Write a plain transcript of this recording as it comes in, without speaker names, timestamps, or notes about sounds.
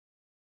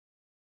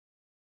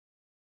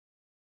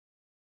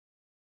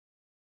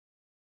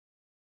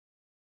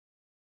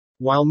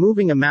While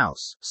moving a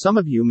mouse, some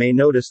of you may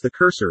notice the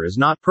cursor is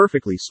not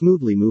perfectly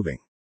smoothly moving.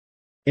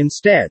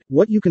 Instead,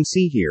 what you can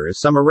see here is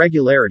some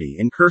irregularity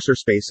in cursor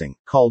spacing,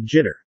 called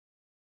jitter.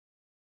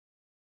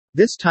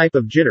 This type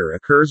of jitter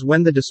occurs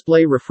when the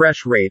display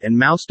refresh rate and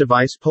mouse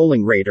device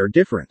polling rate are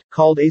different,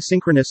 called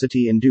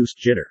asynchronicity-induced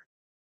jitter.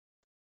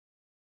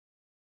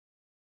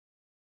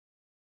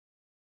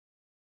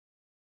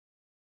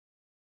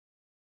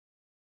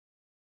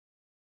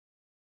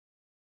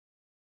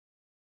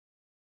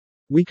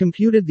 We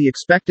computed the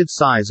expected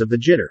size of the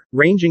jitter,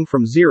 ranging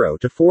from 0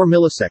 to 4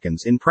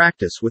 milliseconds in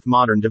practice with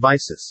modern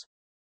devices.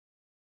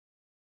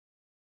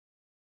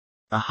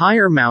 A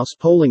higher mouse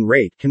polling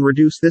rate can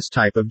reduce this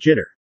type of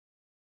jitter.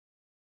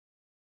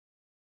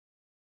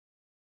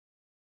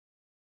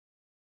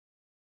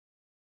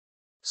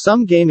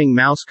 Some gaming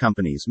mouse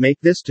companies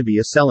make this to be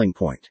a selling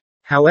point.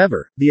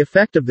 However, the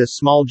effect of this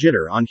small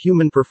jitter on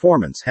human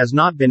performance has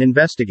not been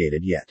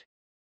investigated yet.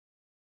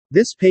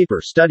 This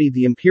paper studied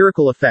the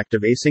empirical effect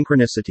of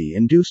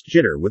asynchronicity-induced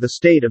jitter with a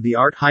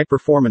state-of-the-art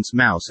high-performance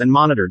mouse and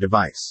monitor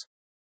device.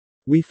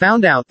 We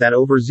found out that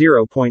over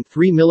 0.3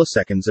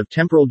 milliseconds of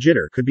temporal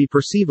jitter could be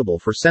perceivable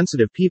for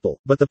sensitive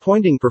people, but the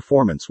pointing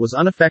performance was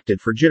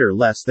unaffected for jitter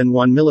less than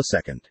 1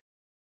 millisecond.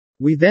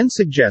 We then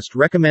suggest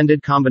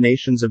recommended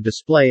combinations of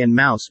display and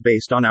mouse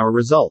based on our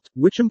result,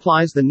 which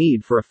implies the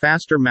need for a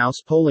faster mouse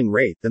polling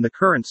rate than the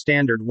current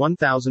standard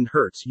 1000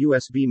 Hz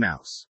USB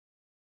mouse.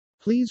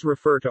 Please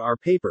refer to our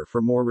paper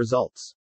for more results.